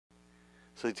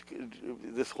So it's,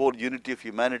 this whole unity of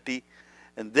humanity.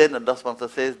 And then Allah subhanahu wa ta'ala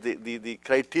says the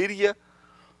criteria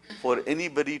for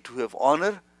anybody to have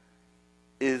honor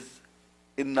is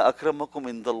inna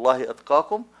akramakum indallahi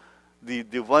atqakum.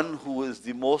 The one who is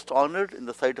the most honored in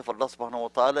the sight of Allah subhanahu wa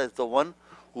ta'ala is the one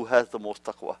who has the most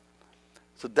taqwa.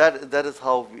 So that is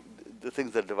how the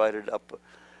things are divided up.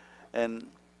 And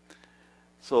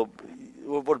so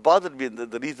what bothered me,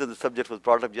 the reason the subject was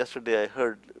brought up yesterday, I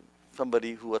heard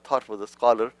somebody who I thought was a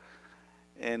scholar,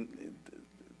 and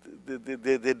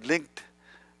they linked,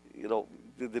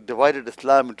 they divided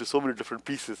Islam into so many different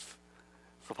pieces.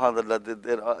 SubhanAllah,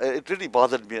 it really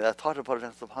bothered me. I thought about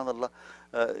it, SubhanAllah,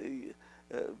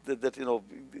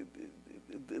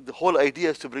 the whole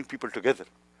idea is to bring people together,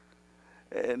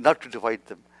 not to divide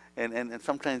them. And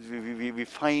sometimes we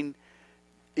find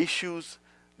issues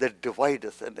that divide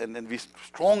us, and we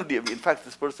strongly, in fact,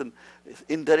 this person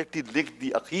indirectly linked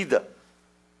the Aqidah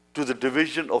to the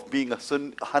division of being a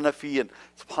Sunni, Hanafi, and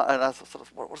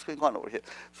what's going on over here?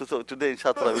 So today,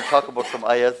 inshallah, we'll talk about some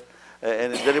ayahs,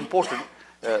 and they're important.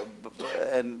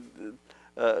 And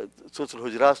Surah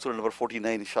Al-Hujurat, Surah number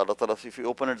 49, inshallah. So if you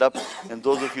open it up, and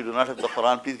those of you who do not have the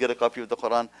Quran, please get a copy of the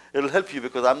Quran. It'll help you,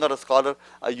 because I'm not a scholar.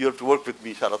 You have to work with me,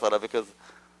 inshallah, because.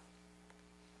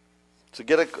 So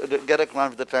get a Quran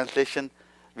with the translation.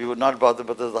 We would not bother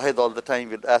Brother Zahid all the time.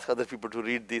 We'll ask other people to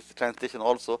read this translation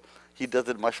also. He does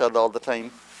it, mashallah, all the time.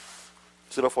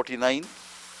 Surah 49.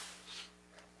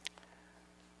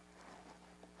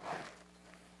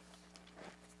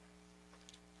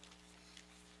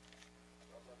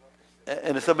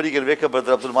 And if somebody can wake up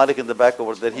Brother Abdul Malik in the back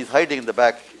over there, he's hiding in the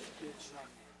back.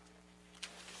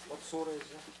 What surah is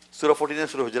that? Surah 49,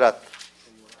 Surah Hujurat.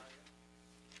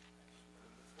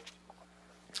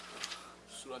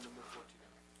 Surah number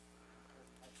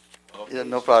 49. Yeah,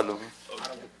 no problem.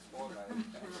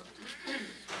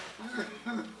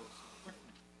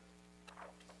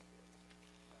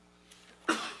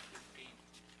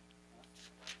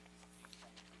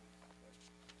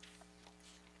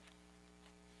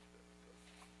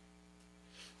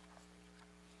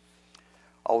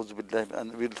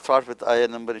 And we'll start with ayah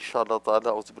number, inshallah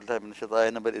ta'ala.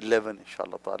 Ayah number 11,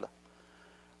 inshallah ta'ala.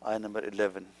 Ayah number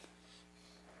 11.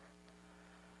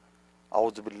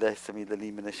 أعوذ بالله السميع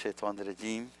العليم من الشيطان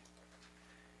الرجيم.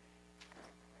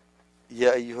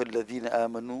 يا أيها الذين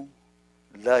آمنوا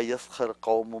لا يسخر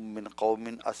قوم من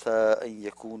قوم عسى أن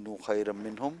يكونوا خيرا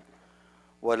منهم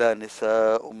ولا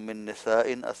نساء من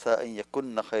نساء عسى أن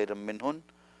يكن خيرا منهن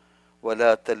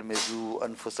ولا تلمزوا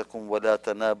أنفسكم ولا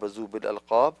تنابزوا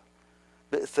بالألقاب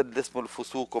بئس الاسم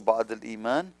الفسوق بعد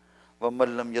الإيمان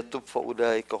ومن لم يتب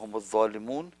فأولئك هم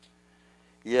الظالمون.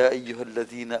 يا أيها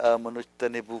الذين آمنوا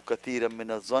اجتنبوا كثيرا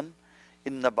من الظن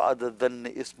إن بعد الظن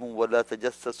اسم ولا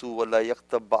تجسسوا ولا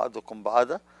يغتب بعضكم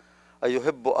بعضا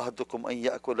أيحب أحدكم أن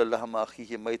يأكل لحم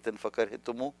أخيه ميتا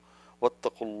فكرهتموه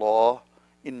واتقوا الله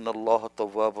إن الله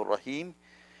تواب رحيم.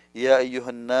 يا أيها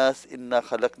الناس إنا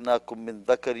خلقناكم من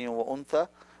ذكر وأنثى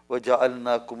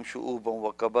وجعلناكم شعوبا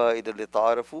وقبائل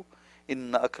لتعارفوا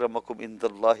إن أكرمكم عند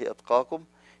الله أتقاكم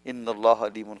إن الله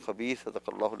عليم خبير. صدق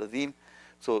الله العظيم.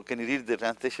 So can you read the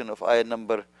translation of ayah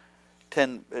number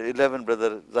 10, 11,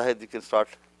 Brother Zahid, you can start.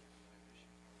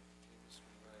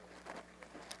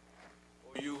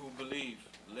 O you who believe,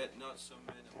 let not some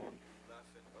men among you laugh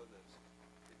at others.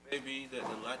 It may be that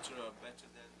the latter are better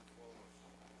than the former.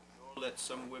 Nor let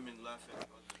some women laugh at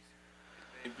others.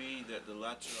 It may be that the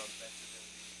latter are better than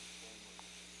the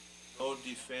former. Nor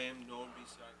defame, nor be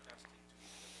sarcastic to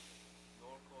each other,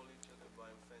 nor call each other by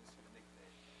offensive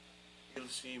nicknames.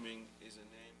 Ill-seeming is a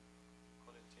name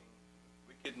connoting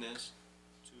wickedness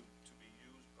to be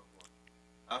used of one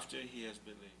after he has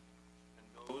believed. And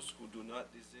those who do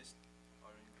not desist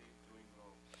are indeed doing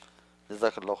wrong.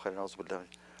 Jazakallah khairan.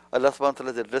 Allah subhanahu wa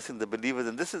ta'ala is addressing the believers,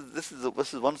 and this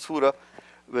is one surah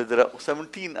where there are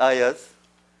 17 ayahs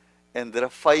and there are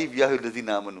 5 Ya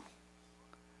ayyuhallazina amanu.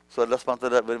 So Allah subhanahu wa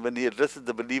ta'ala, when he addresses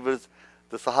the believers,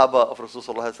 the Sahaba of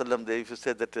Rasulullah, they used to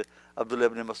say that Abdullah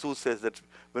ibn Masud says that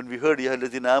when we heard Ya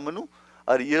ayyuhallazina amanu,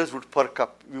 our ears would perk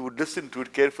up. We would listen to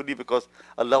it carefully because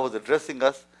Allah was addressing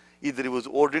us. Either he was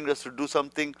ordering us to do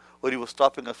something or he was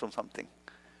stopping us from something.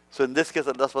 So in this case,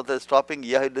 Allah subhanahu wa ta'ala is stopping.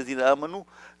 Ya ayyuhallazina amanu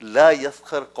la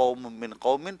yaskhar qawmun min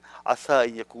qawmin asa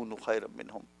an yakunu khayran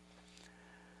minhum.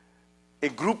 A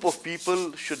group of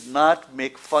people should not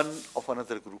make fun of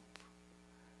another group.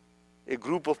 A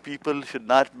group of people should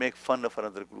not make fun of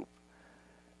another group.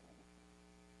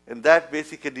 And that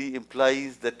basically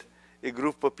implies that a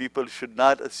group of people should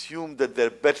not assume that they're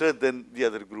better than the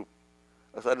other group.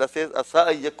 As Allah says, Asa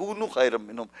an yakunu khayran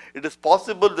minhum. It is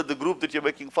possible that the group that you're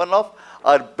making fun of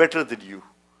are better than you.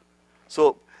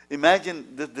 So imagine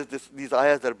these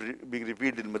ayahs are being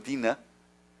revealed in Medina,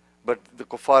 but the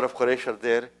kuffar of Quraysh are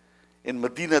there. In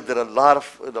Medina, there are a lot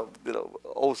of,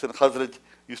 Aus and Khazraj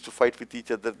used to fight with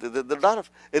each other. There are a lot of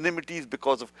enmities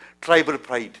because of tribal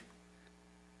pride.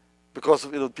 Because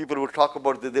people would talk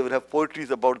about, they would have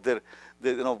poetries about their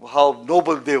how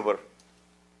noble they were.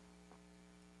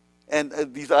 And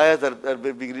these ayahs are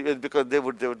being revealed because they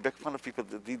would make fun of people.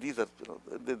 These are,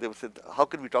 they would say, how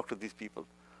can we talk to these people?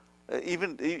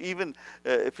 Even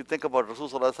if you think about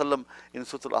Rasulullah in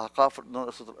Surah Al-Ahqaf,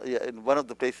 in one of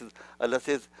the places, Allah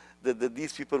says that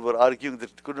these people were arguing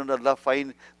that couldn't Allah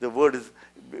find the word is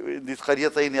in these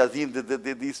Qaryatayn Azim,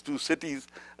 these two cities,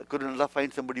 couldn't Allah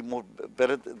find somebody more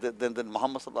better than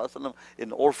Muhammad Sallallahu Alaihi Wasallam,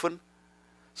 an orphan?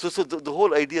 So the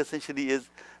whole idea essentially is,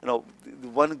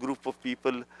 one group of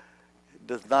people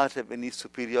does not have any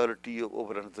superiority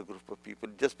over another group of people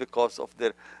just because of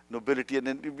their nobility. And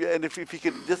if we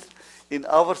can just, in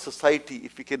our society,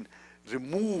 if we can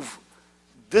remove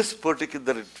this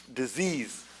particular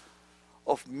disease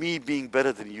of me being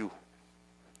better than you.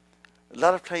 A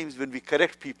lot of times when we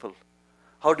correct people,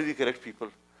 how do we correct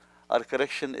people? Our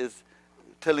correction is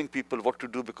telling people what to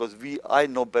do because I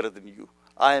know better than you.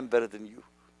 I am better than you.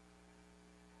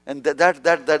 And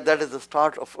that is the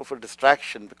start of a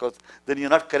distraction, because then you're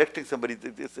not correcting somebody.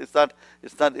 It's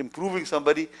not improving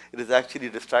somebody. It is actually a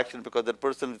distraction, because that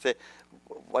person will say,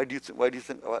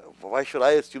 why should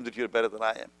I assume that you're better than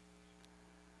I am?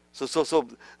 So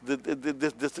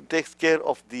this takes care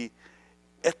of the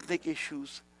ethnic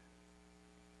issues.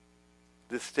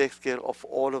 This takes care of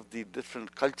all of the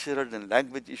different cultural and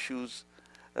language issues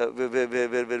where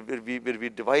we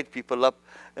divide people up.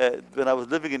 When I was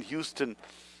living in Houston,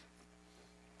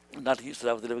 not Houston,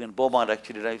 I was living in Beaumont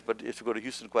actually, but I used to go to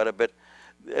Houston quite a bit.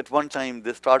 At one time,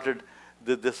 they started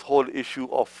this whole issue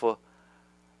of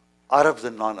Arabs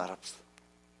and non-Arabs.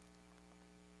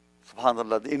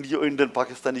 SubhanAllah, the Indian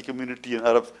Pakistani community and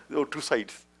Arabs, there were two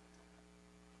sides.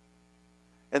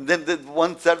 And then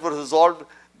once that was resolved,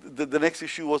 the next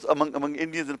issue was among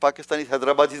Indians and Pakistanis,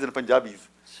 Hyderabadis and Punjabis.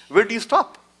 Where do you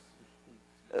stop?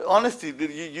 Honestly,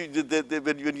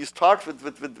 when you start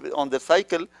with on the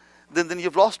cycle, then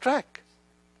you've lost track.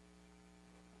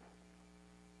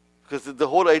 Because the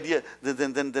whole idea,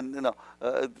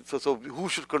 so who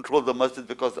should control the masjid,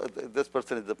 because this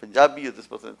person is a Punjabi, or this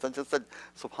person is such and such,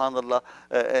 subhanallah,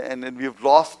 and we've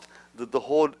lost the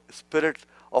whole spirit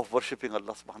of worshipping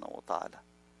Allah subhanahu wa ta'ala.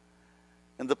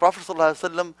 And the Prophet sallallahu alaihi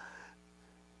wasallam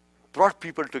brought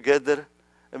people together.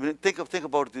 I mean, think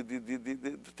about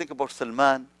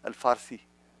Salman al-Farsi,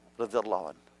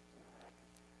 radiallahu anhu.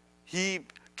 He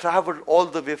traveled all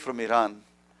the way from Iran,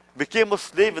 became a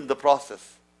slave in the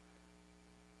process,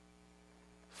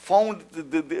 found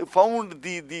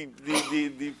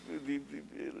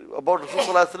about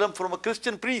Rasulullah from a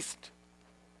Christian priest.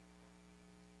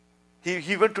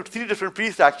 He went to 3 different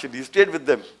priests actually. He stayed with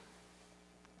them.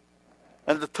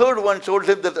 And the third one told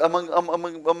him that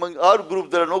among our group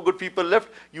there are no good people left.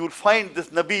 You will find this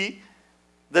Nabi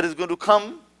that is going to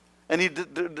come. And he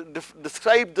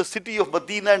described the city of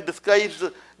Medina and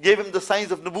gave him the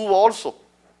signs of Nubuwwah also.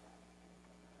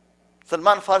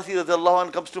 Salman Farsi radiallahu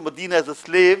anh comes to Medina as a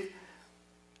slave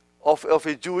of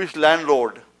a Jewish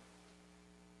landlord.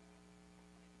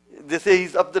 They say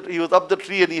he was up the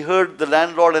tree and he heard the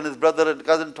landlord and his brother and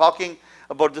cousin talking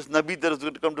about this Nabi that was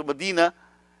going to come to Medina.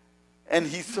 And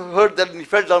he heard that and he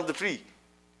fell down the tree.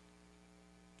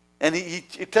 And he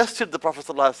tested the Prophet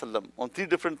ﷺ on 3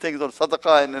 different things, on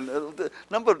sadaqah and the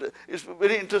number. It's a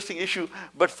very interesting issue.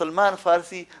 But Salman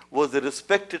Farsi was a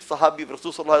respected Sahabi of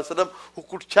Rasulullah ﷺ who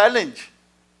could challenge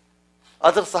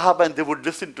other Sahaba and they would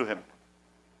listen to him.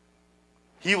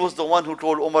 He was the one who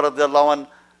told Umar radiallahu anh,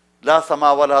 La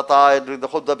sama wa la ta'a, during the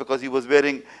khutbah, because he was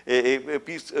wearing a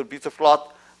piece of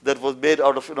cloth that was made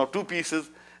out of 2 pieces,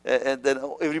 and then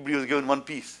everybody was given 1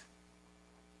 piece.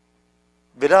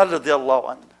 Bilal radiallahu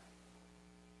anh,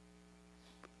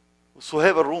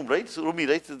 Suhaib al-Rum, right? So Rumi,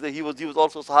 right? He was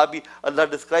also Sahabi. Allah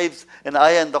describes an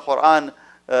ayah in the Quran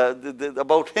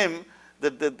about him,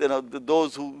 that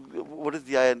those who, what is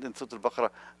the ayah in Surah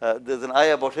Al-Baqarah? There's an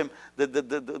ayah about him,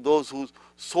 that those who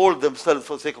sold themselves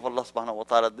for the sake of Allah subhanahu wa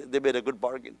ta'ala, they made a good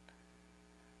bargain.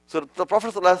 So the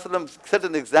Prophet ﷺ set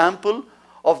an example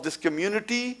of this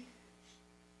community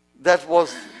that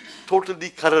was totally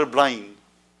color blind,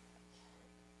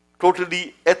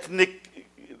 totally ethnic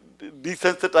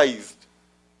desensitized.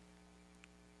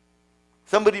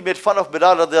 Somebody made fun of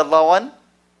Bilal radiallahu anh,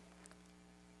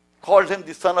 called him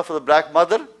the son of the black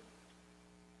mother,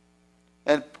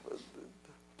 and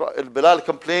Bilal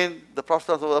complained, the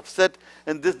Prophet was upset,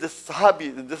 and this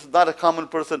Sahabi, this is not a common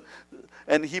person,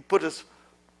 and he put his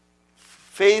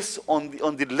face on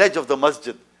the ledge of the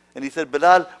masjid. And he said,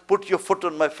 Bilal, put your foot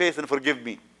on my face and forgive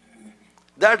me.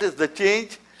 That is the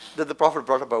change that the Prophet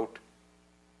brought about.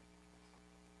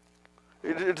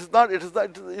 It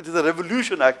is a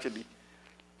revolution actually.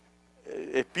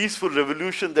 A peaceful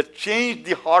revolution that changed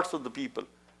the hearts of the people.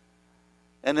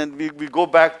 And then we go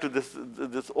back to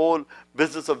this old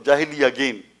business of Jahiliyyah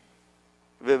again,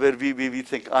 where we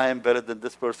think, I am better than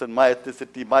this person, my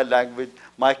ethnicity, my language,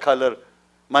 my color,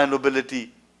 my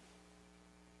nobility,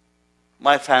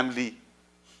 my family.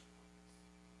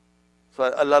 So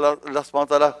Allah subhanahu wa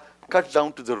ta'ala cut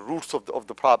down to the roots of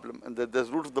the problem. And the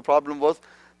root of the problem was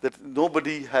that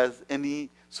nobody has any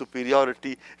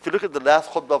superiority. If you look at the last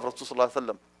khutbah of Rasulullah sallallahu alaihi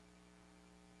wasallam,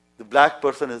 the black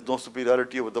person has no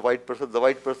superiority over the white person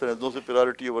has no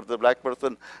superiority over the black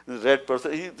person, the red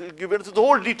person. He went into the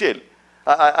whole detail.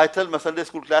 I tell my Sunday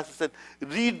school class, I said,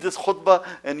 read this khutbah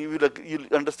and you'll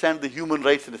understand the human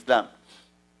rights in Islam.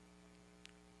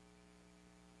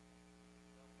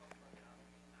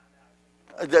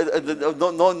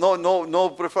 No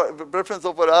preference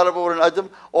over Arab over an Ajam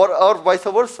or vice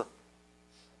versa.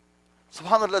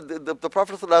 SubhanAllah, the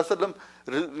Prophet ﷺ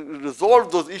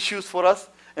resolved those issues for us,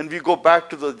 and we go back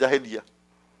to the Jahiliyyah.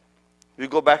 We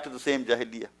go back to the same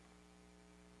Jahiliyyah.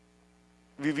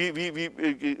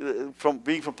 From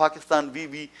being from Pakistan,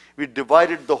 we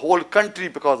divided the whole country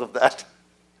because of that.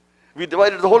 We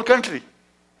divided the whole country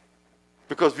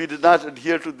because we did not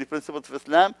adhere to the principles of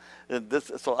Islam. And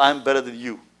so I'm better than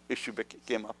you issue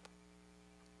came up.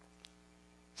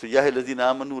 So, Ya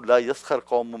ayyuhalladhina amanu la yaskhar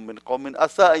qawmun min qawmin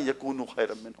asa an yakunu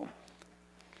khayran minhum.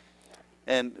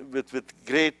 And with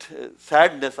great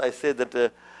sadness, I say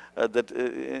that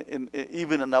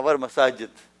even in our masajid,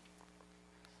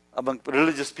 among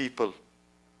religious people,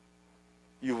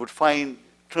 you would find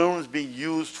terms being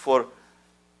used for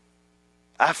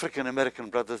African American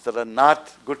brothers that are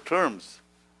not good terms.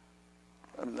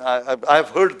 I've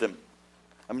heard them.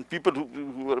 I mean, people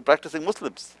who are practicing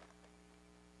Muslims.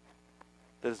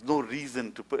 There's no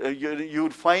reason to put, you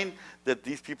would find that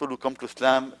these people who come to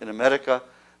Islam in America,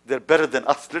 they're better than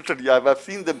us. Literally, I've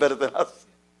seen them better than us.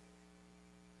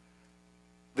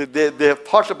 They have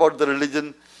thought about the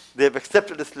religion, they have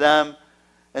accepted Islam,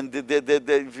 and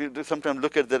if you sometimes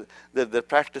look at their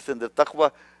practice and their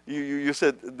taqwa, you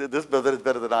said, this brother is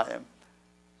better than I am.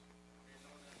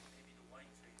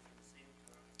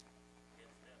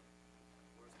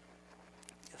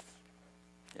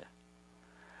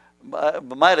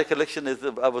 My recollection is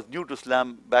that I was new to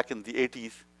Islam back in the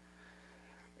 80s,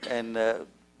 and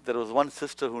there was one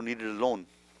sister who needed a loan.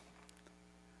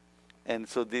 And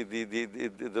so there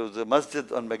was a masjid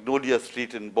on Magnolia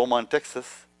Street in Beaumont,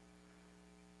 Texas.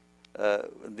 The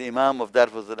imam of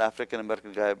that was an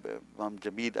African-American guy, Imam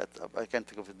Jamid, I can't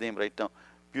think of his name right now,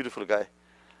 beautiful guy.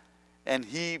 And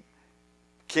he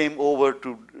came over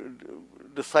to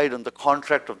decide on the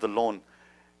contract of the loan.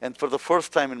 And for the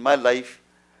first time in my life,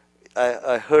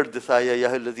 I heard this ayah, Ya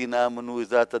ayyuhalladhina amanu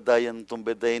idha tadayantum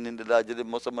bidaynin ila ajalin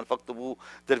musamman faktubuhu,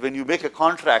 that when you make a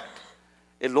contract,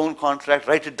 a loan contract,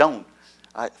 write it down.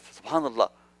 SubhanAllah,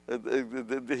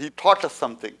 he taught us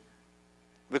something.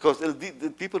 Because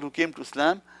the people who came to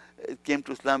Islam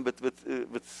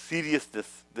with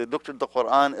seriousness. They looked at the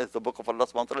Quran as the book of Allah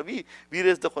subhanahu wa ta'ala. We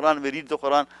raise the Quran, we read the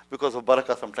Quran because of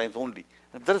barakah sometimes only.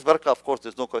 And there is barakah, of course,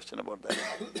 there's no question about that.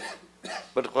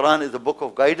 But the Quran is a book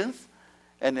of guidance.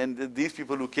 And these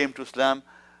people who came to Islam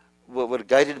were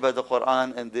guided by the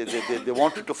Quran, and they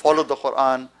wanted to follow the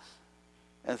Quran.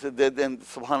 And so then,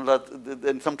 subhanAllah,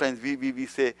 then sometimes we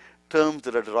say terms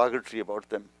that are derogatory about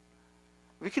them.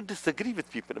 We can disagree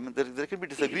with people. I mean, there can be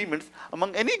disagreements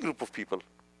among any group of people.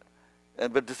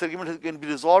 But disagreement can be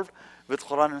resolved with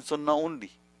Quran and Sunnah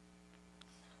only.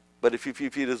 But if you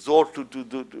resort to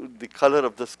the color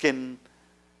of the skin,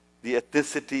 the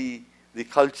ethnicity, the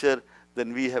culture,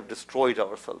 then we have destroyed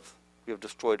ourselves. We have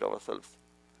destroyed ourselves.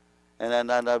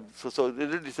 So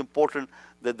it is important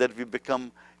that we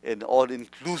become an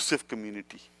all-inclusive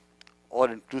community.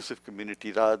 All-inclusive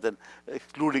community rather than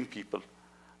excluding people.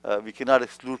 We cannot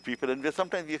exclude people, and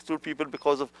sometimes we exclude people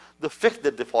because of the fiqh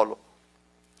that they follow.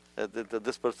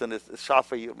 This person is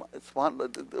Shafi'i. It's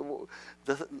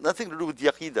nothing to do with the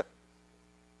Aqidah.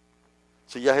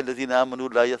 So, Ya ayyuhalladhina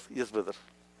amanu la yes, brother.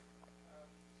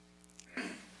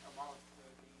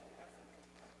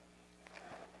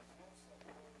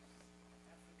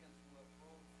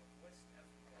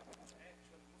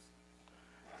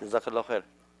 Jazakallah khair.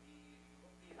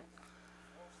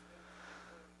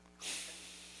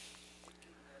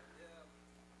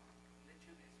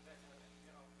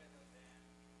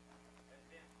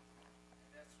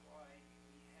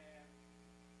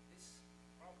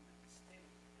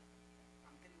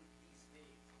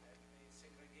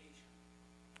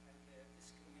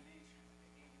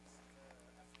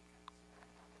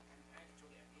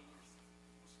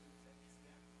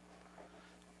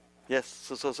 Yes,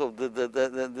 so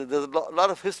there's a lot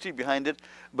of history behind it,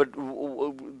 but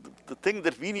the thing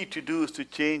that we need to do is to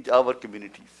change our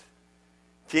communities,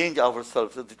 change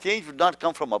ourselves. The change would not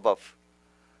come from above.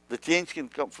 The change can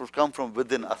come from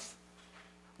within us.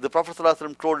 The Prophet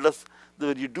ﷺ told us that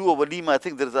when you do a walima, I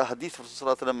think there is a hadith of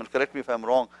Prophet ﷺ, and correct me if I'm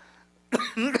wrong,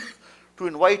 to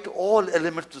invite all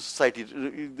elements of society.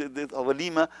 The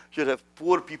walima should have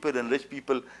poor people and rich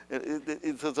people.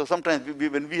 So sometimes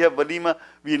when we have walima,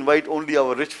 we invite only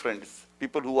our rich friends,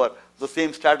 people who are the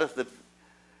same status,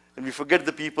 and we forget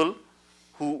the people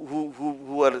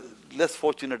who are less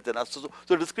fortunate than us.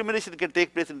 So discrimination can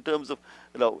take place in terms of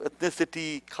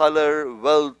ethnicity, color,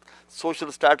 wealth,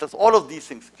 social status. All of these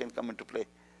things can come into play.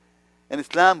 And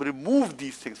Islam removed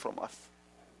these things from us.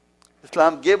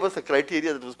 Islam gave us a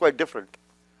criteria that was quite different.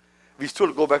 We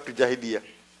still go back to Jahiliyyah.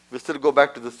 We still go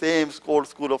back to the same school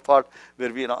of thought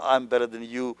where I'm better than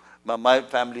you, my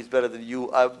family is better than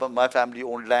you, my family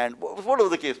owned land, whatever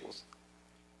the case was.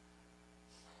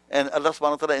 And Allah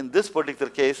subhanahu wa ta'ala, in this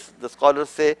particular case, the scholars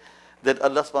say that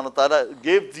Allah subhanahu wa ta'ala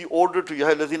gave the order to Ya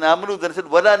ayyuhallazina amanu, then he said,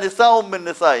 وَلَا نِسَاءٌ مِّن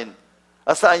نِسَاءٍ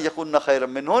أَسَىٰ أَن يَكُنَّ خَيْرًا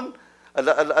مِّنْهُنَّ.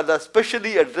 Allah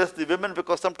especially addressed the women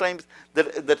because sometimes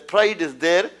that pride is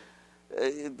there.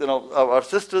 Our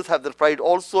sisters have their pride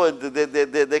also, and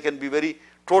they can be very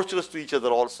torturous to each other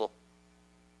also.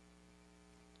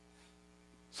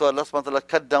 So Allah subhanahu wa ta'ala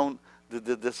cut down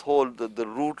this whole, the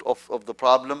root of the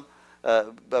problem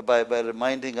by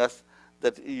reminding us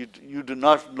that you do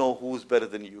not know who is better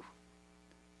than you.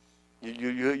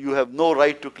 You have no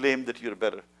right to claim that you're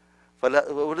better.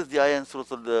 What is the ayah in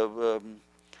Surah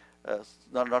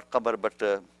not Qamar, but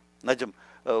Najm?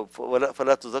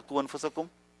 فَلَا تُزَكُّوا أَنفُسَكُمْ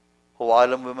هُوَ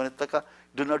عَالَمُ بِمَنِ اتَّقَى.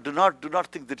 Do not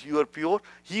think that you are pure.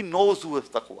 He knows who has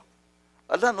taqwa.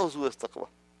 Allah knows who has taqwa.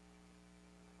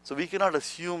 So we cannot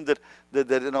assume that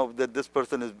this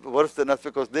person is worse than us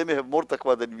because they may have more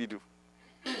taqwa than we do.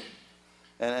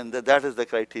 And that is the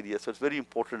criteria. So it's very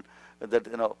important that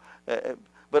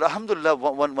but alhamdulillah,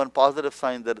 one positive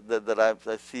sign that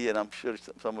I see, and I'm sure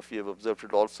some of you have observed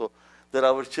it also, that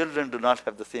our children do not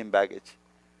have the same baggage.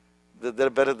 They're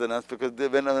better than us because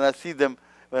when I see them,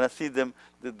 when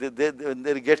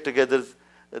they get togethers,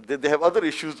 they have other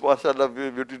issues, mashallah, we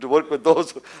need to work with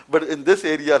those. But in this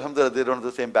area, alhamdulillah, they don't have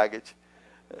the same baggage.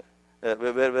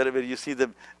 Wherever you see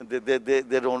them, they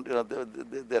don't,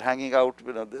 they're hanging out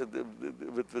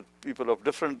with people of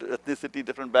different ethnicity,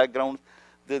 different backgrounds.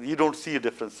 You don't see a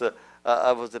difference.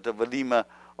 I was at a walima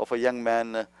of a young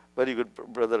man, very good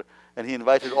brother, and he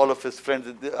invited all of his friends.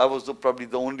 I was probably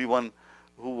the only one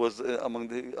who was among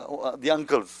the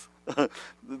uncles.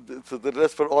 So the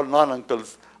rest were all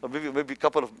non-uncles, or maybe a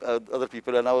couple of other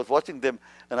people. And I was watching them,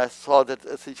 and I saw that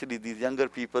essentially these younger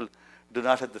people do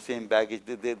not have the same baggage.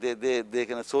 They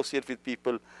can associate with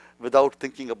people without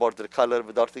thinking about their color,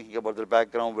 without thinking about their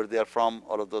background, where they are from,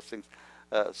 all of those things.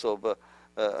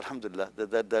 Alhamdulillah,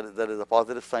 that is a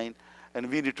positive sign, and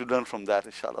we need to learn from that,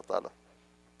 inshallah ta'ala.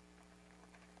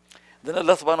 Then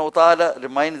Allah subhanahu wa ta'ala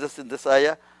reminds us in this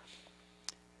ayah,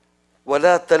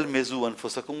 وَلَا تَلْمِزُوا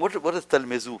أَنفُسَكُمْ. What is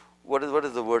تَلْمِزُوا? What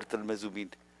does the word تَلْمِزُوا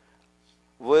mean?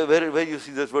 Where you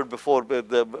see this word before?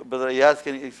 Brother Ayaz,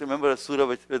 can you remember a surah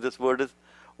where this word is?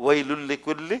 وَيْلُ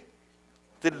لِكُلِّ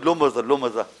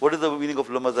Lumaza. What is the meaning of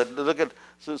lumaza? Look at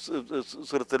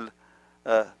Surah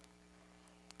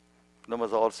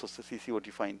Lumaza also, see what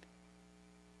you find.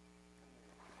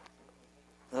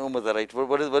 Lumaza, right?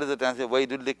 What is the translation? وَيْلُ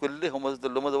لِكُلِّ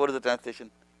Lumaza. What is the translation?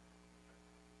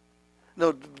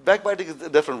 No, backbiting is a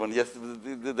different one. Yes,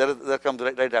 that comes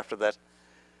right after that.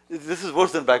 This is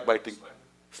worse than backbiting.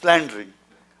 Slandering.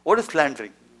 What is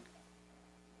slandering?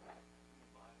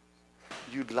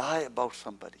 You lie about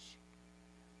somebody.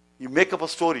 You make up a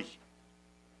story.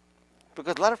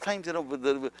 Because a lot of times,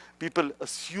 people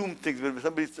assume things. When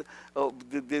somebody,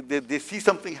 they see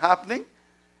something happening,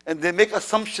 and they make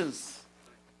assumptions.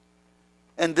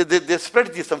 And they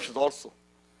spread the assumptions also.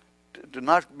 Do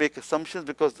not make assumptions,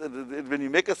 because when you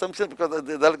make assumptions, because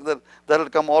that will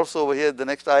come also over here, the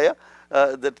next ayah.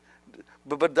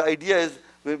 But the idea is,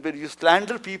 when you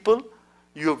slander people,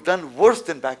 you have done worse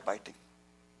than backbiting.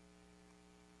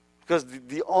 Because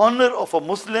the honor of a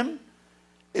Muslim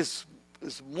is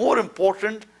more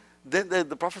important than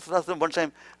the Prophet ﷺ one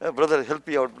time, brother, help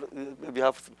me out,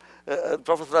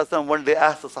 Prophet ﷺ one day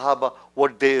asked the Sahaba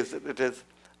what day it is.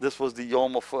 This was the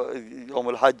Yom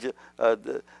al-Hajj,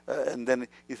 and then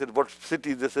he said what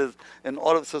city this is, and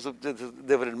all of so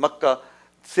they were in Makkah,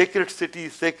 sacred city,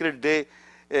 sacred day,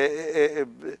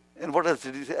 and what else?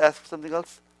 Did he ask something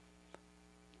else?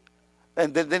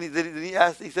 And then he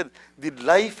asked, he said, the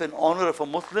life and honor of a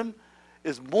Muslim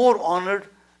is more honored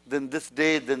then this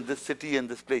day, then this city and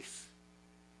this place.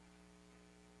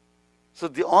 So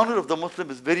the honor of the Muslim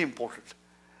is very important.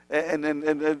 And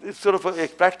it's sort of a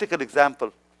practical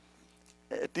example,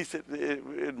 at least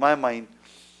in my mind.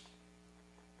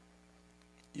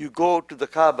 You go to the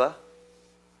Kaaba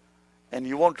and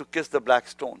you want to kiss the black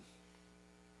stone.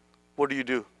 What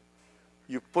do?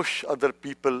 You push other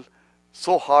people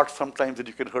so hard sometimes that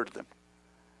you can hurt them.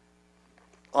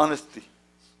 Honestly.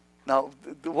 Now,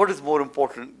 what is more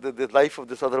important, the life of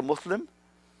this other Muslim,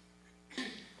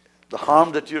 the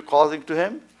harm that you're causing to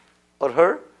him or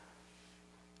her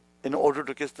in order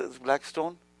to kiss this black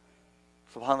stone?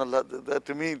 SubhanAllah,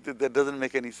 to me, that doesn't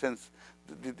make any sense.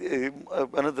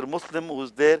 Another Muslim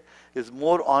who's there is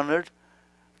more honored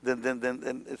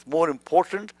than it's more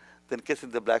important than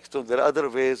kissing the black stone. There are other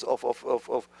ways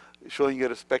of showing your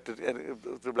respect to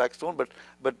the black stone,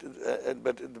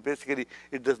 but basically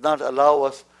it does not allow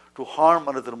us to harm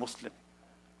another Muslim,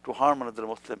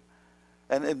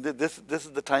 And this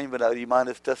is the time when our iman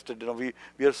is tested.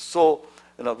 We are so,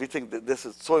 we think that this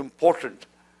is so important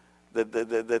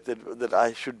that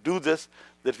I should do this,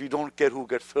 that we don't care who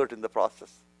gets hurt in the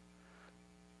process.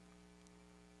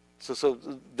 So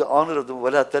the honor of the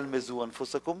وَلَا تَلْمِزُوا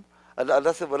أَنفُسَكُمْ.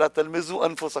 Allah said, وَلَا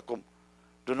تَلْمِزُوا أَنفُسَكُمْ.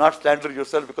 Do not slander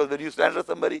yourself, because when you slander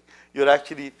somebody, you're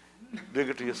actually doing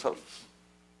it to yourself.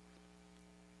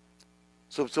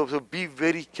 So be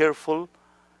very careful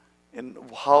in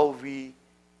how we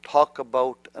talk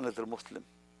about another Muslim.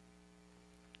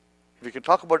 We can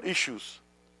talk about issues.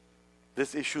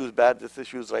 This issue is bad, this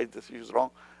issue is right, this issue is wrong.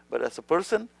 But as a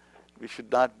person, we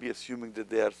should not be assuming that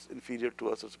they are inferior to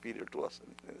us or superior to us.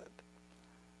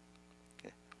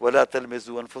 وَلَا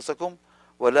تَلْمِزُوا أَنفُسَكُمْ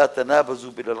وَلَا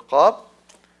تَنَابَزُوا بِالْأَلْقَابِ.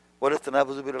 What is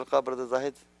تَنَابَزُوا بِالْأَلْقَابِ, Brother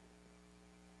Zahid?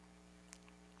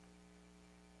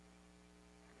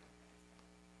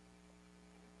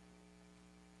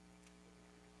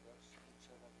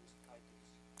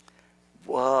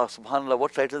 Wow, subhanAllah,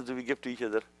 what titles do we give to each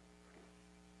other?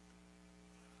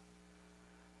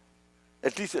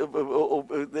 At least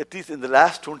in the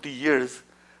last 20 years,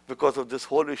 because of this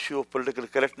whole issue of political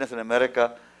correctness in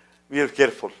America, we are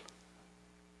careful.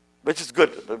 Which is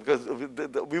good, because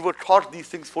we were taught these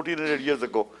things 1400 years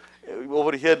ago.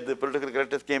 Over here, the political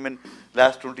correctness came in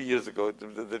last 20 years ago,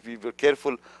 that we were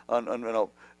careful on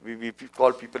we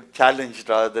call people challenged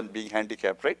rather than being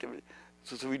handicapped, right?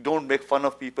 So we don't make fun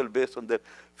of people based on their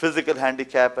physical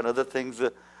handicap and other things.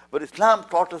 But Islam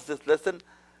taught us this lesson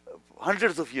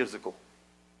hundreds of years ago.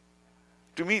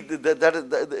 To me,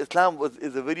 Islam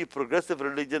is a very progressive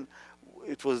religion.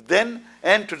 It was then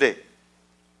and today.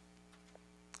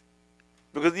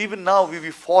 Because even now, we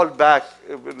fall back,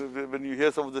 when you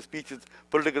hear some of the speeches,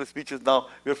 political speeches now,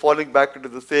 we're falling back into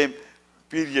the same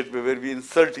period where we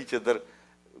insult each other,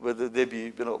 whether they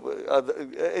be,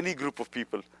 any group of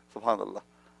people, subhanAllah.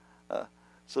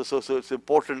 So it's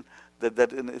important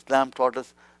that in Islam taught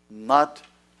us not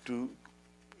to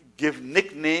give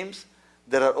nicknames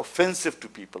that are offensive to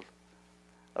people.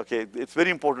 Okay, it's very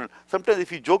important. Sometimes if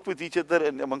you joke with each other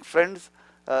and among friends,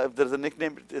 if there's a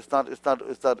nickname, it's not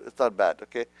bad.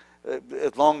 Okay,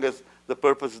 as long as the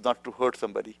purpose is not to hurt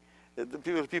somebody.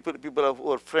 People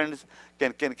who are friends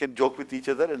can joke with each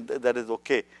other, and that is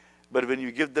okay. But when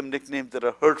you give them nicknames that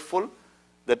are hurtful,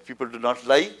 that people do not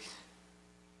like,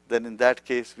 then in that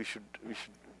case we should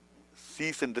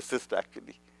cease and desist.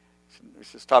 Actually, we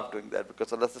should stop doing that,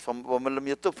 because Allah says, وَمَنْ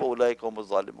لَمْ يَتُبْ فَأُولَٰئِكَ هُمُ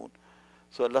الظَّالِمُونَ.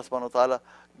 So Allah subhanahu wa ta'ala,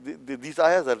 these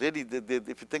ayahs are really,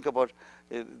 if you think about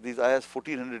these ayahs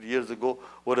 1400 years ago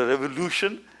were a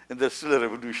revolution, and they're still a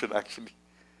revolution actually.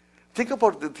 Think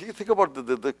about the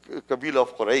Qabila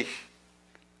of Quraysh.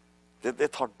 They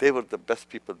thought they were the best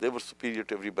people, they were superior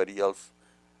to everybody else.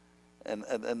 And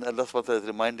Allah subhanahu wa ta'ala is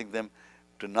reminding them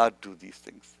to not do these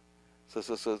things. So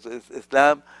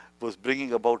Islam was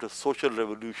bringing about a social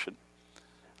revolution.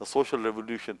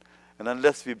 And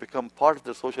unless we become part of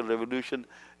the social revolution,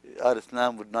 our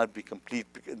Islam would not be complete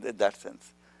in that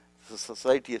sense. So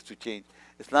society has to change.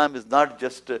 Islam is not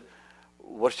just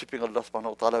worshipping Allah subhanahu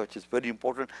wa ta'ala, which is very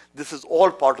important. This is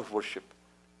all part of worship.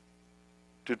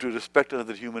 To respect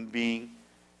another human being,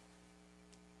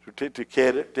 to take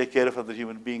care of another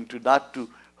human being, not to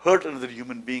hurt another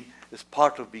human being is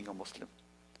part of being a Muslim.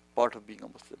 Part of being a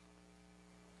Muslim.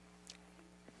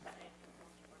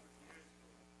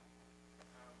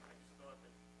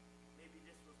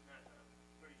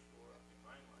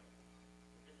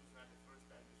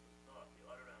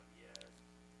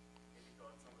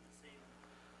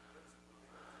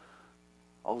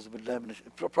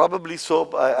 Probably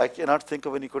so. I cannot think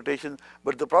of any quotation.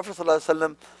 But the Prophet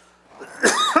ﷺ,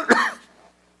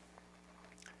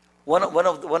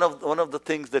 one of the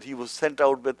things that he was sent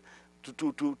out with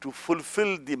to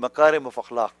fulfill the makarim of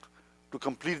akhlaq, to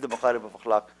complete the makarim of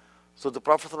akhlaq. So the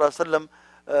Prophet ﷺ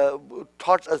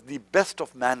taught us the best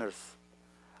of manners.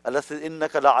 Allah says,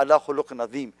 "Innaka la'ala khuluqin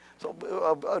azim." So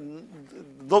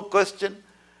no question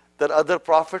that other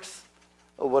prophets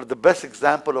were the best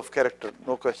example of character.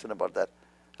 No question about that.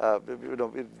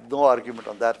 No argument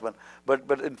on that one.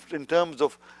 But in terms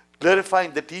of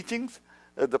clarifying the teachings,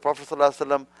 the Prophet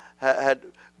ﷺ had,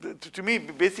 to me,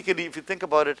 basically, if you think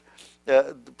about it,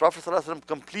 the Prophet ﷺ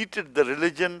completed the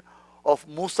religion of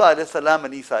Musa alayhi salam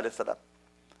and Isa alayhi salam.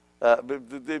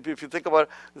 If you think about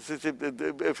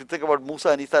Musa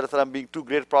and Isa alayhi salam being two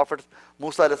great prophets,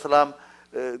 Musa alayhi salam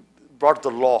brought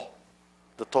the law,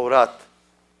 the Torah.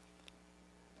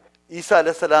 Isa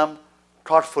alayhi salam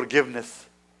taught forgiveness.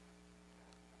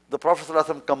 The Prophet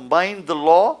ﷺ combined the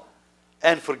law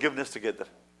and forgiveness together.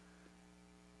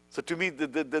 So to me,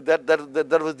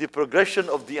 that was the progression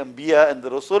of the Anbiya and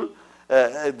the Rasul.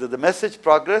 The message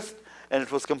progressed and it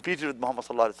was completed with Muhammad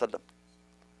sallallahu alaihi wasallam.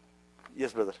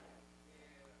 Yes, brother.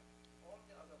 All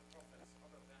the other prophets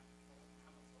other than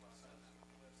Muhammad sallallahu alaihi wasallam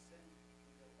were sent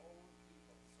to their own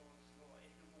people. So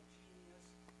it's no a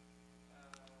homogeneous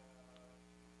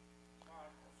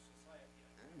part of society.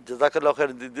 Jazakallah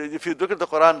khair. If you look at the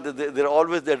Quran, there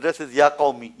always the address is Ya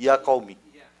Qawmi, Ya Qawmi.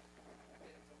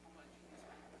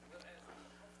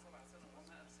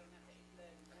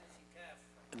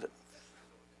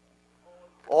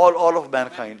 All of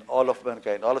mankind, all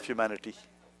of humanity.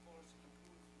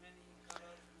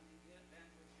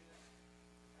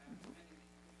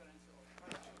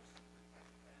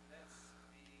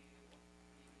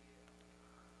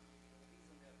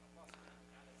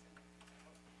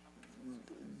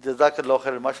 Jazakallah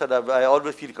khair, mashallah. I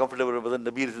always feel comfortable when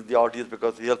Nabil is in the audience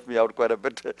because he helped me out quite a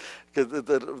bit. Because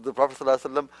the Prophet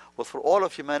ﷺ was for all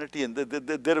of humanity, and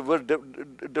there were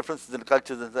differences in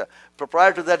cultures. And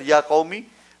prior to that, Ya Qawmi,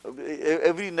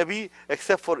 every Nabi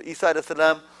except for Isa alayhi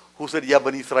salam, who said Ya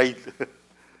Bani Israel.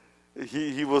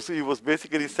 he was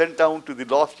basically sent down to the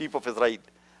lost sheep of Israel.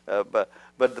 But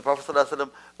the Prophet ﷺ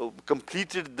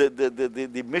completed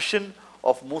the mission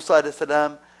of Musa alayhi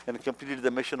salam and completed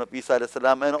the mission of Isa alayhi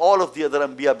salam and all of the other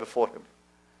Anbiya before him.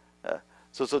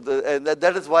 And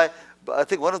that is why I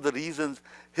think one of the reasons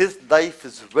his life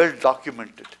is well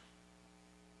documented.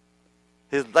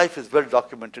 His life is well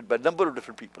documented by a number of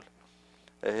different people.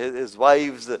 His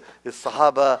wives, his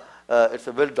Sahaba, it's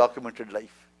a well documented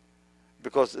life.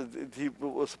 Because he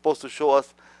was supposed to show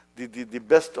us the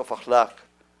best of akhlaq,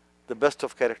 the best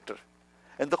of character.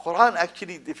 And the Quran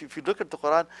actually, if you look at the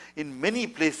Quran, in many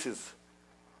places,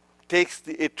 takes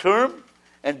a term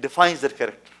and defines that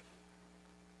character.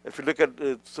 If you look at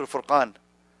Surah Furqan,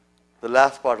 the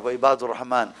last part, wa Ibadur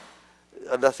Rahman,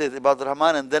 Allah says Ibadur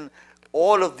Rahman, and then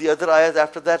all of the other ayahs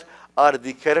after that are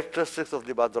the characteristics of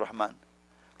the Ibadur Rahman.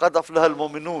 Qad aflaha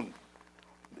al-mu'minun.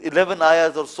 11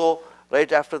 ayahs or so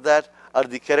right after that are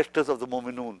the characters of the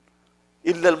mu'minun.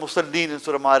 Illa al-musallin in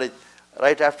Surah Ma'arij.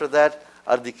 Right after that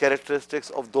are the characteristics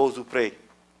of those who pray.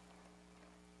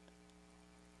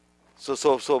 So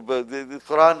the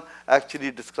Quran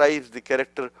actually describes the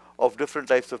character of different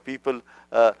types of people.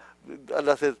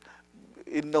 Allah says,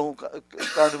 "Innahu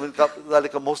kanu min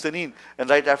dhalika muhsinin," and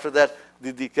right after that,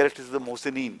 the characters of the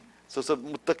muhsinin. So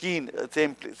muttaqeen,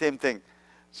 same thing.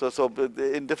 So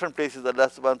in different places, Allah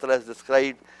subhanahu wa ta'ala has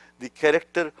described the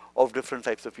character of different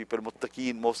types of people.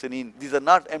 Muttaqeen, muhsinin. These are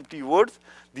not empty words.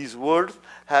 These words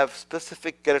have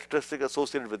specific characteristics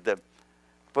associated with them.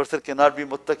 A person cannot be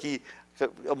muttaqi,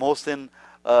 a muhsin,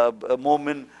 a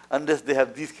mu'min, unless they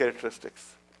have these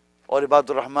characteristics. Or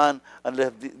Ibadur Rahman,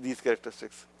 unless they have these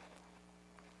characteristics.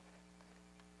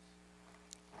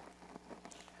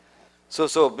 So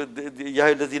Ya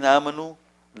ayyuhalladhina amanu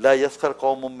la yaskhar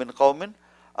qawmun min qawmin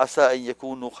asa an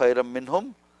yakunu khayran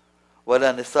minhum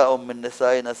wala nisa'un min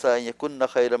nisa'in asa an yakunna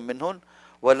khayran minhun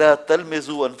wala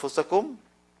talmizu anfusakum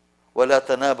wala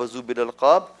tanabazu bil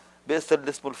alqab bi'sa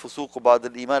al-ismul fusuq ba'da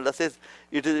al-iman. Allah says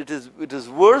it is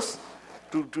worse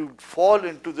to fall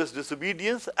into this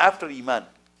disobedience after iman.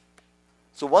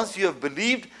 So once you have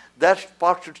believed, that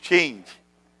part should change.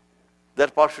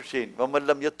 That part should change. وَمَنْ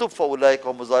لَمْ يَتُبْ فَأُولَٰئِكَ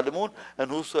هُمُ الظَّالِمُونَ. And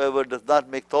whosoever does not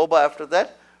make tawbah after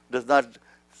that, does not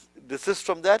desist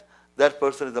from that, that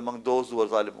person is among those who are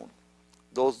zalimun.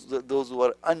 Those who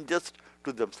are unjust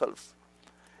to themselves.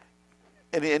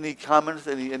 Any comments,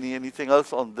 anything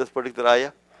else on this particular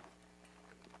ayah?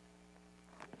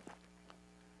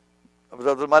 Abu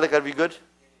Abdul Malik, are we good?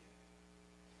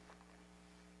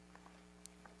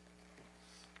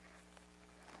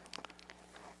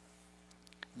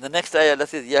 The next ayah, Allah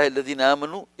says, Ya alladhina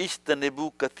amanu,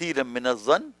 ishtanibu kathiran min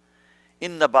az-zann,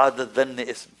 inna ba'da dhanni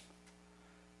ism.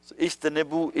 So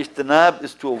ishtanibu, ishtanab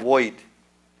is to avoid.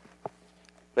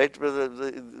 Right, brother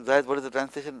Zahid, what is the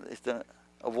translation?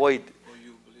 Avoid. Or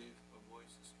you believe, avoid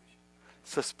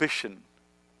Suspicion. suspicion.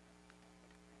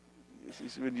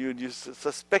 When you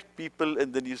suspect people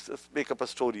and then you make up a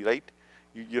story, right?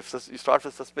 You start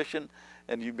with suspicion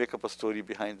and you make up a story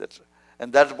behind that.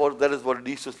 And that is what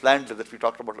leads to slander that we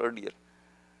talked about earlier.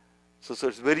 So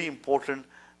it's very important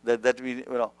that we,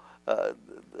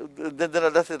 then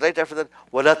Allah says right after that,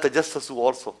 wala tajassasu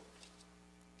also.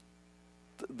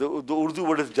 The Urdu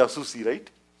word is jasusi, right?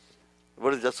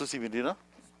 What does jasusi mean, you know?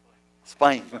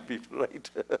 Spying on people, right?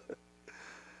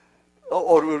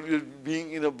 or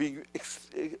being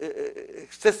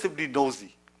excessively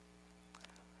nosy.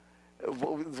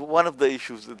 One of the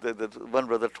issues that one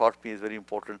brother taught me is very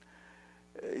important.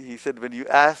 He said, when you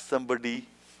ask somebody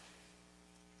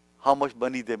how much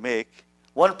money they make,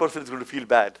 one person is going to feel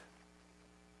bad,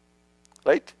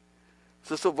 right?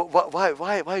 So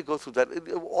why go through that?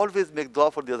 Always make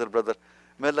dua for the other brother.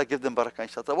 May Allah give them barakah,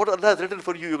 inshallah. What Allah has written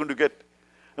for you, you're going to get.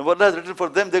 And what Allah has written for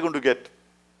them, they're going to get.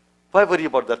 Why worry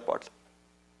about that part?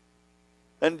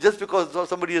 And just because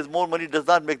somebody has more money does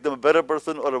not make them a better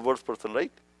person or a worse person,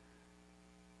 right?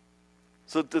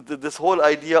 So this whole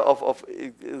idea of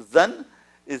zan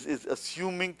is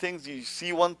assuming things. You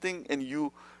see one thing and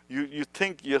you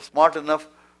think you're smart enough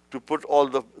to put all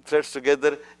the threads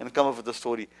together and come up with a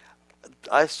story.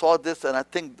 I saw this and I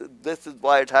think this is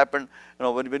why it happened.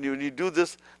 When you do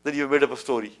this, then you've made up a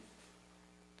story.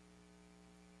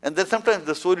 And then sometimes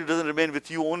the story doesn't remain with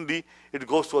you only, it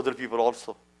goes to other people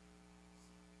also.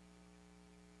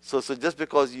 So just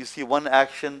because you see one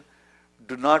action,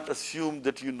 do not assume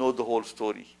that you know the whole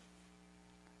story.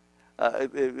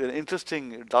 An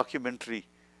interesting documentary.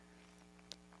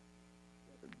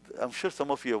 I'm sure some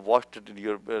of you have watched it in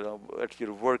your at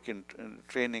your work in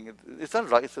training. It's not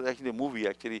right. It's actually a movie.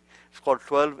 Actually, it's called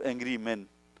 12 Angry Men.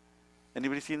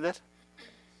 Anybody seen that?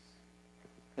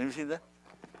 Anybody seen that?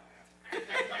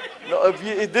 No.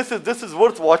 This is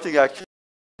worth watching. Actually,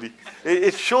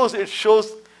 it shows. I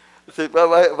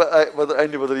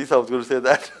knew whether Isa was going to say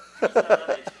that. No, don't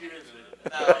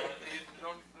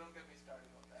get me started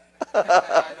on that. I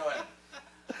know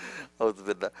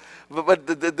it. But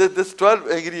this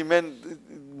 12 Angry Men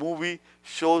movie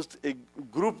shows a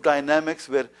group dynamics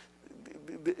where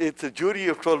it's a jury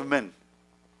of 12 men.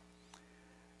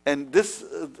 And this,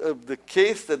 the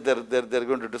case that they're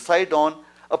going to decide on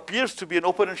appears to be an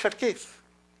open and shut case.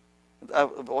 I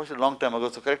watched it a long time ago,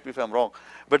 so correct me if I'm wrong.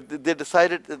 But they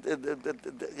decided that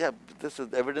the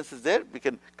evidence is there, we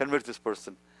can convict this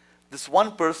person. This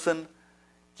one person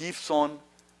keeps on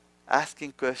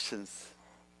asking questions.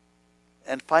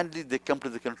 And finally, they come to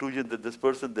the conclusion that this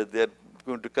person that they're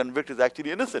going to convict is actually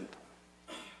innocent.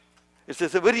 It's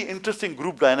a very interesting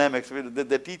group dynamics.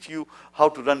 They teach you how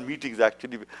to run meetings.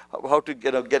 Actually, how to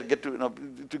get to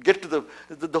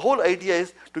the whole idea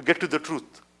is to get to the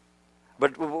truth.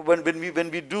 But when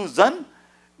we do zan,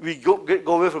 we go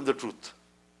away from the truth.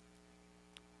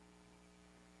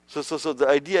 So the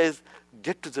idea is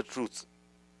get to the truth.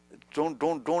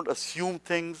 Don't assume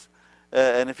things,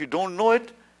 and if you don't know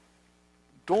it,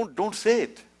 don't say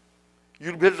it.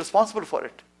 You'll be held responsible for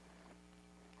it.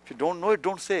 If you don't know it,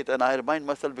 don't say it. And I remind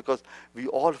myself because we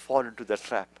all fall into that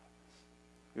trap.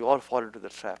 We all fall into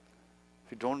that trap.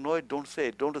 If you don't know it, don't say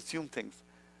it. Don't assume things.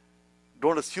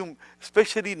 Don't assume,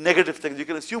 especially negative things. You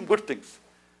can assume good things.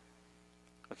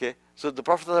 Okay? So the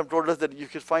Prophet ﷺ told us that you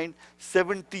can find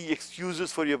 70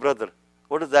 excuses for your brother.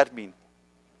 What does that mean?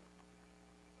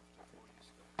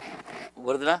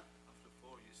 What is that? After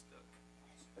 4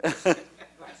 you stuck.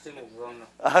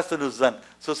 Ahsanu zan.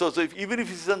 So even if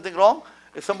you see something wrong,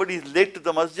 if somebody is late to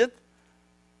the masjid,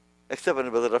 except when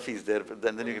Brother Rafi is there,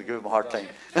 then you can give him a hard time.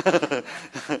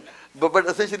 but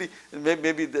essentially,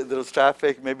 maybe there was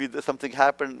traffic, maybe something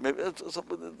happened. Maybe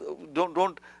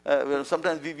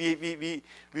sometimes we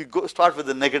start with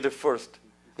the negative first.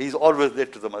 He's always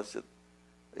late to the masjid.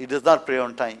 He does not pray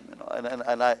on time.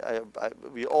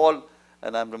 We all,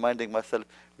 and I'm reminding myself,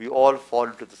 we all fall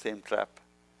into the same trap.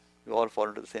 We all fall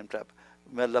into the same trap.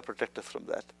 May Allah protect us from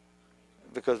that.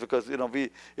 Because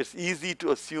it's easy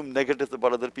to assume negatives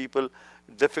about other people,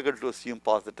 difficult to assume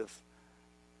positives.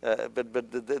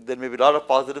 But there may be a lot of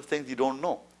positive things you don't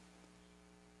know.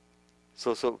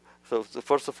 So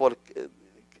first of all,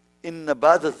 inna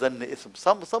ba'da zanni ism.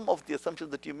 Some of the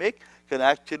assumptions that you make can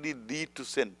actually lead to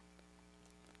sin.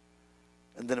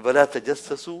 And then wala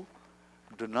tajassasu,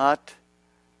 do not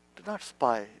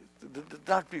spy.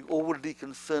 not be overly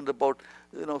concerned about,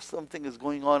 something is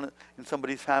going on in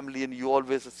somebody's family and you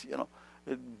always,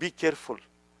 be careful.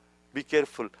 Be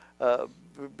careful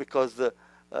because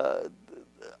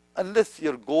unless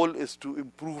your goal is to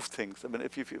improve things. I mean,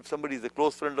 if somebody is a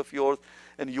close friend of yours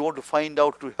and you want to find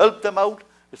out to help them out,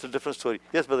 it's a different story.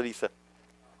 Yes, Brother Isa.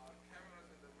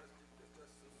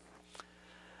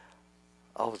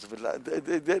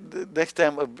 The next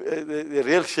time the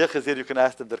real sheikh is here, you can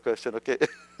ask them that question, okay?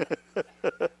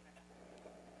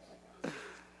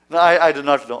 No, I do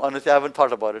not know. Honestly, I haven't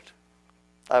thought about it.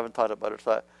 So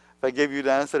if I gave you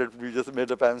the answer, it would be just a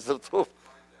made-up answer. So,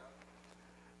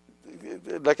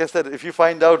 like I said, if you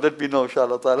find out, let me know,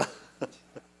 inshallah ta'ala.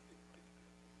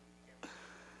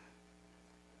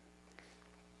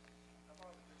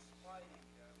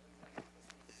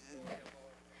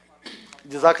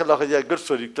 Jazakallah, yeah, good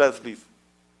story. Class, please. He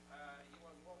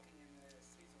was walking in the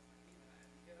streets of Medina and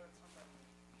he heard somebody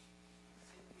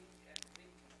singing and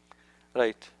drinking.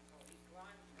 Right. So he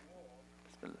climbed the wall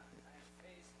and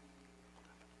faced the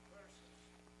person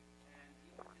and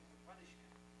he wanted to punish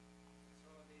him.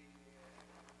 So the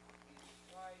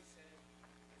guy said,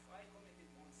 if I committed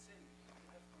one sin,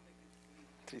 you have committed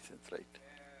three. 3 cents, right.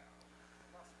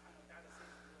 Allah subhanahu wa ta'ala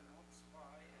says, you will not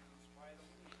spy and you spied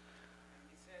on me. And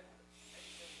he said,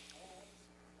 enter homes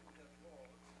through the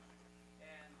doors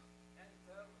and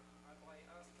enter by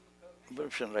asking permission.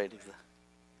 Permission, right, exactly.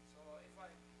 So if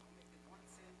I committed one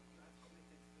sin, you have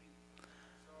committed three.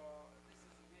 So this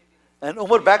is maybe And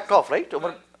Umar backed off, right?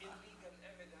 Umar. illegal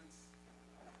evidence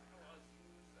was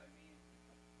used, I mean,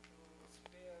 to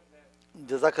spare that.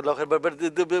 Jazakallah khair.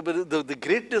 But the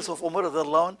greatness of Umar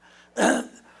radiallahu anh,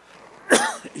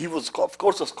 he was of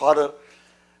course a scholar,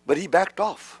 but he backed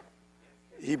off.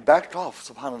 He backed off,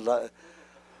 subhanallah.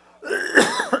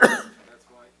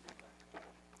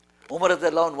 Umar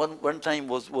radiallahu anh one time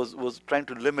was trying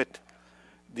to limit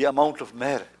the amount of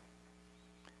mehr.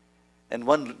 And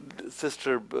one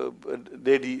sister,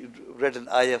 lady, read an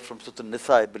ayah from Surah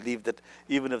An-Nisa, I believe, that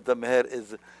even if the mehr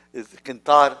is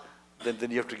qintar, then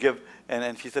you have to give.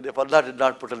 And she said, if Allah did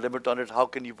not put a limit on it, how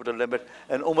can you put a limit?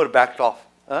 And Umar backed off.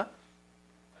 Huh?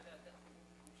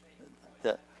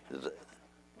 Yeah.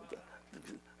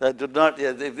 That did not,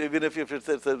 yeah, even if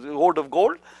it's a hoard of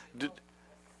gold,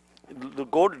 the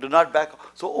gold do not back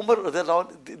off. So Umar,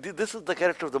 this is the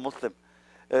character of the Muslim.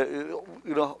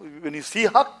 When you see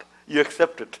haqq, you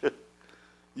accept it.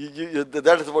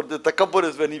 That is what the takabbur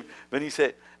is when you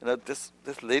say, this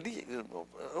lady,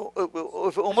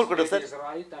 if Umar could have said, Is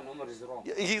right and Umar is wrong.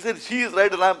 he said, she is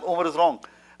right and Umar is wrong.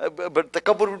 But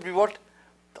takabbur would be what?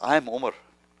 I am Umar.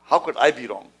 How could I be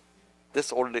wrong?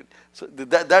 This old lady. So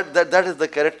that is the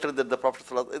character that the Prophet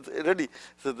really,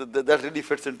 so that really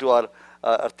fits into our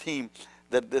theme.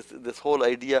 That this whole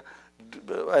idea,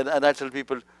 and I tell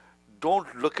people, don't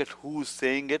look at who's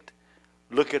saying it,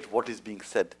 look at what is being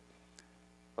said.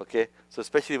 Okay, so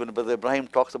especially when Brother Ibrahim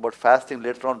talks about fasting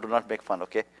later on, do not make fun.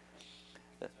 Okay,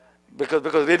 because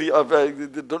really,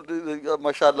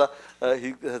 mashallah,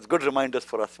 he has good reminders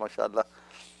for us, mashallah,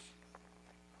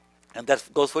 and that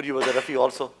goes for you, Brother Rafi,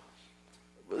 also.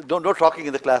 Don't talking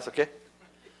in the class, okay?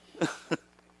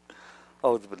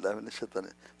 أعوذ بالله من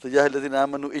الشيطان. So يا الذين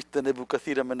آمنوا اجتنبوا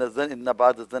كثيرا من الظن إن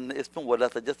بعض الظن إثم ولا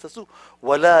تجسسوا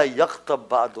ولا يغتب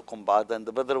بعضكم بعضا. And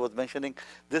the brother was mentioning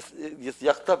this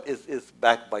yaghtab is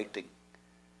backbiting.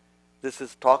 This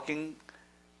is talking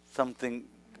something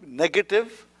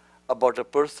negative about a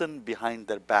person behind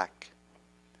their back.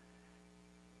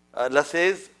 Allah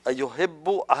says,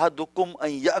 أَيُحِبُّ أَحَدُكُمْ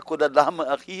أَنْ يَأْكُلَ لَحْمَ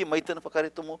أَخِيهِ مَيْتًا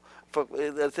فَكَرِهْتُمُوهُ.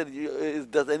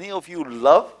 Does any of you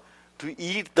love to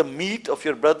eat the meat of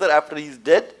your brother after he is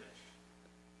dead?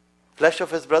 Flesh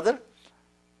of his brother?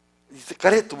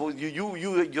 You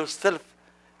yourself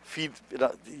feel,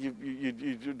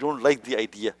 you don't like the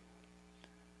idea.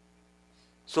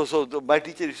 So my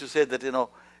teacher used to say that,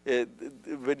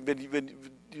 when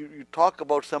you talk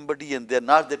about somebody and they're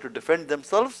not there to defend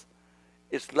themselves,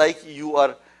 it's like you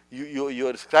are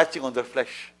scratching on their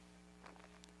flesh.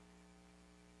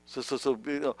 So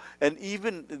and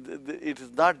even it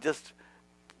is not just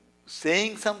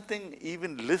saying something,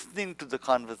 even listening to the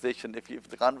conversation. If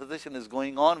the conversation is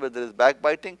going on where there is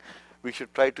backbiting, we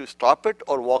should try to stop it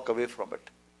or walk away from it.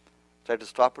 Try to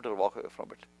stop it or walk away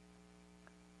from it.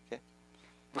 Okay?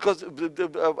 Because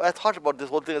I thought about this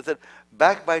whole thing. I said,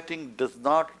 backbiting does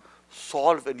not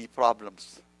solve any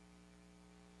problems.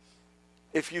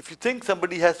 If you think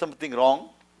somebody has something wrong,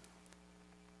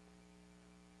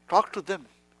 talk to them,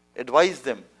 advise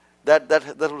them. That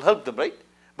will help them, right?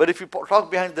 But if you talk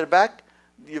behind their back,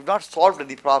 you have not solved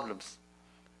any problems.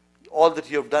 All that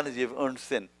you have done is you have earned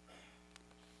sin.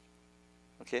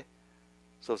 Okay?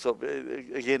 So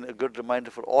again, a good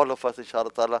reminder for all of us,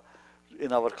 inshallah ta'ala,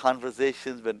 in our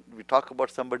conversations, when we talk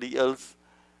about somebody else,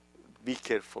 be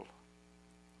careful.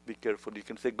 Be careful. You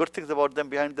can say good things about them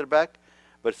behind their back,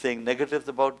 but saying negatives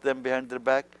about them behind their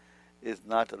back is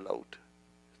not allowed.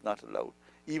 It's not allowed.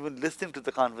 Even listening to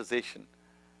the conversation,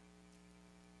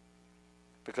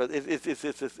 because it's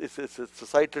a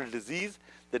societal disease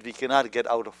that we cannot get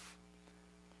out of.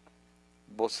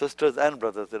 Both sisters and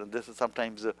brothers, and this is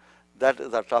sometimes that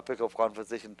is our topic of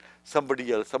conversation.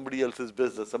 Somebody else's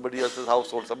business, somebody else's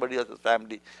household, somebody else's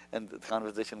family, and the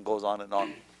conversation goes on and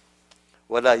on.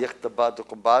 ولا يغتب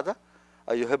بعضكم بعضا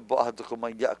أيحب أحدكم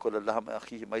أن يأكل لحم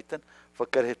أخيه ميتا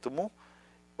فكرهتموه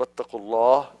واتقوا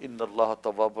الله إن الله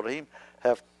تواب رحيم.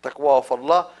 Have taqwa of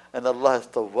Allah, and Allah is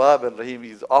Tawwab and Rahim.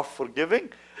 He is oft forgiving,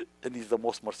 and He is the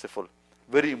most merciful.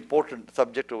 Very important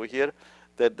subject over here.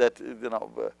 That you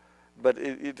know, but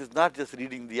it is not just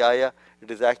reading the ayah; it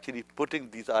is actually putting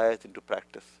these ayahs into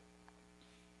practice.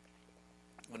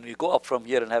 When we go up from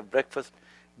here and have breakfast,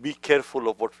 be careful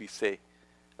of what we say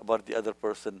about the other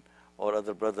person or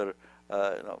other brother. You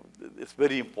know, it's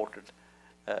very important.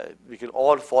 We can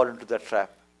all fall into that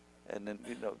trap, and then,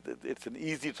 you know, it's an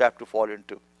easy trap to fall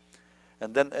into.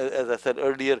 And then, as I said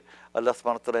earlier, Allah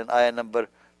subhanahu wa ta'ala in ayah number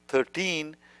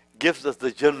 13 gives us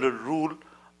the general rule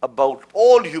about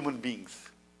all human beings.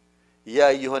 Ya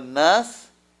ayyuhan nas,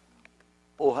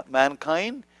 O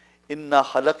mankind, inna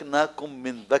khalaqnakum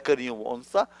min dhakarin wa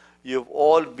unsa. You have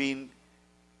all been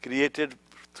created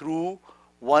through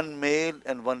one male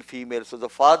and one female. So the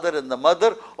father and the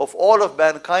mother of all of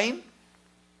mankind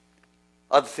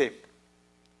are the same.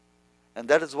 And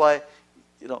that is why,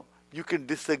 you know, you can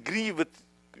disagree with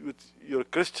your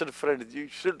Christian friends. You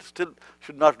should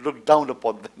not look down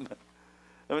upon them.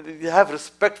 I mean, you have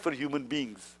respect for human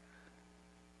beings.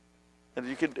 And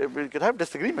you can have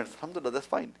disagreements, alhamdulillah, that's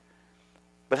fine.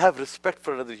 But have respect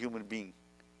for another human being.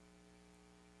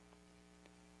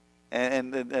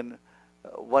 And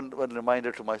one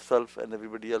reminder to myself and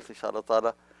everybody else, inshallah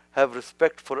ta'ala, have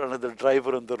respect for another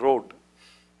driver on the road.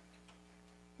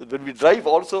 When we drive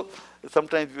also,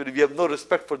 sometimes we have no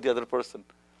respect for the other person.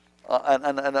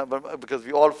 Because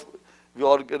we all,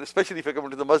 especially if you come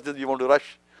into the masjid, you want to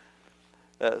rush.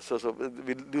 So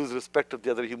we lose respect of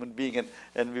the other human being,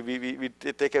 and we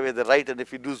take away the right, and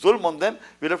if we do zulm on them,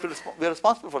 we are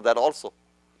responsible for that also.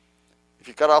 If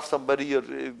you cut off somebody or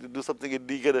do something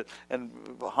illegal and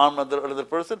harm another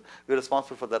person, we are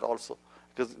responsible for that also.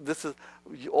 Because this is,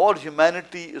 all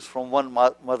humanity is from one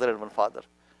mother and one father.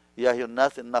 Ya ayyuhan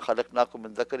nas inna khalaqnakum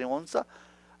min dhakarin wa unsa.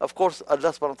 Of course,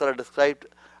 Allah subhanahu wa ta'ala described,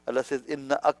 Allah says,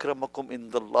 inna akramakum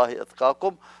indallahi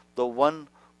atqakum, the one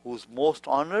who's most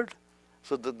honored.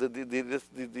 So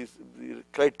the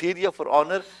criteria for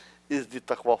honor is the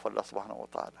taqwa of Allah subhanahu wa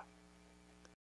ta'ala.